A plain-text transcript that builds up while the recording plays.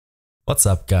What's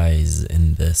up guys,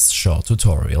 in this short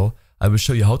tutorial I will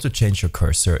show you how to change your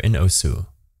cursor in OSU.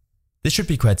 This should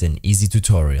be quite an easy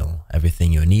tutorial,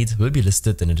 everything you need will be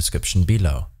listed in the description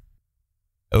below.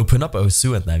 Open up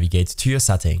OSU and navigate to your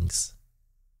settings.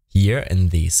 Here in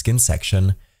the skin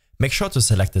section, make sure to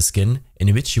select the skin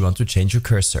in which you want to change your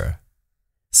cursor.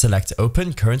 Select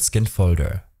Open Current Skin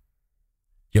folder.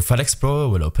 Your file explorer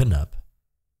will open up.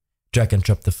 Drag and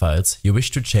drop the files you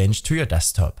wish to change to your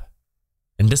desktop.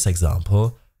 In this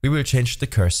example, we will change the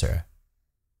cursor.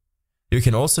 You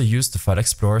can also use the File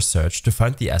Explorer search to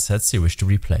find the assets you wish to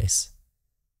replace.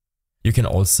 You can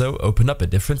also open up a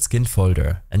different skin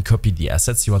folder and copy the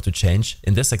assets you want to change,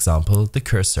 in this example, the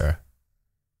cursor.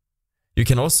 You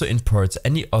can also import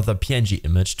any other PNG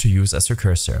image to use as your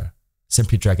cursor.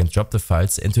 Simply drag and drop the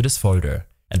files into this folder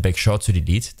and make sure to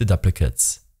delete the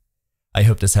duplicates. I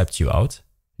hope this helped you out.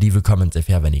 Leave a comment if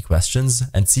you have any questions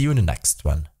and see you in the next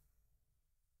one.